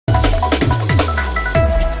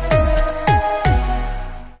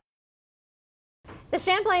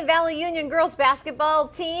Champlain Valley Union girls basketball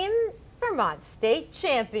team, Vermont state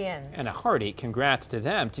champions. And a hearty congrats to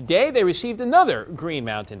them. Today they received another Green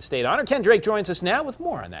Mountain State honor. Ken Drake joins us now with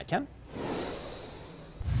more on that. Ken?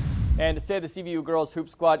 And to say the CVU Girls Hoop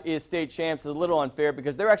Squad is state champs is a little unfair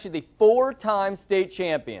because they're actually the four-time state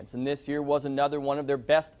champions. And this year was another one of their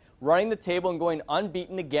best, running the table and going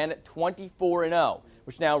unbeaten again at 24-0,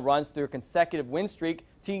 which now runs through a consecutive win streak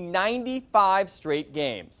to 95 straight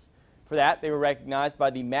games. For that, they were recognized by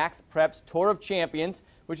the Max Preps Tour of Champions,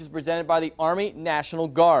 which is presented by the Army National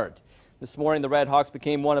Guard. This morning, the Red Hawks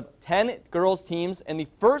became one of 10 girls teams and the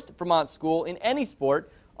first Vermont school in any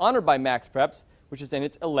sport honored by Max Preps, which is in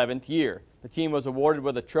its 11th year. The team was awarded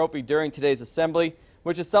with a trophy during today's assembly,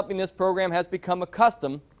 which is something this program has become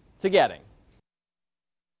accustomed to getting.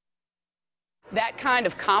 That kind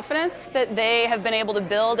of confidence that they have been able to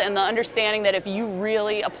build and the understanding that if you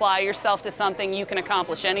really apply yourself to something, you can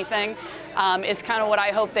accomplish anything is kind of what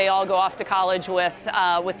I hope they all go off to college with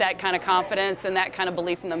that kind of confidence and that kind of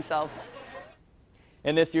belief in themselves.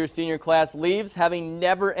 And this year's senior class leaves having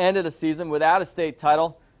never ended a season without a state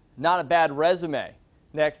title. Not a bad resume.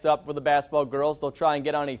 Next up for the basketball girls, they'll try and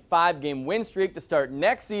get on a 5-game win streak to start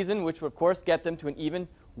next season, which will of course get them to an even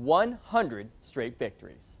 100 straight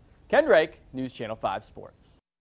victories. Ken Drake, News Channel 5 Sports.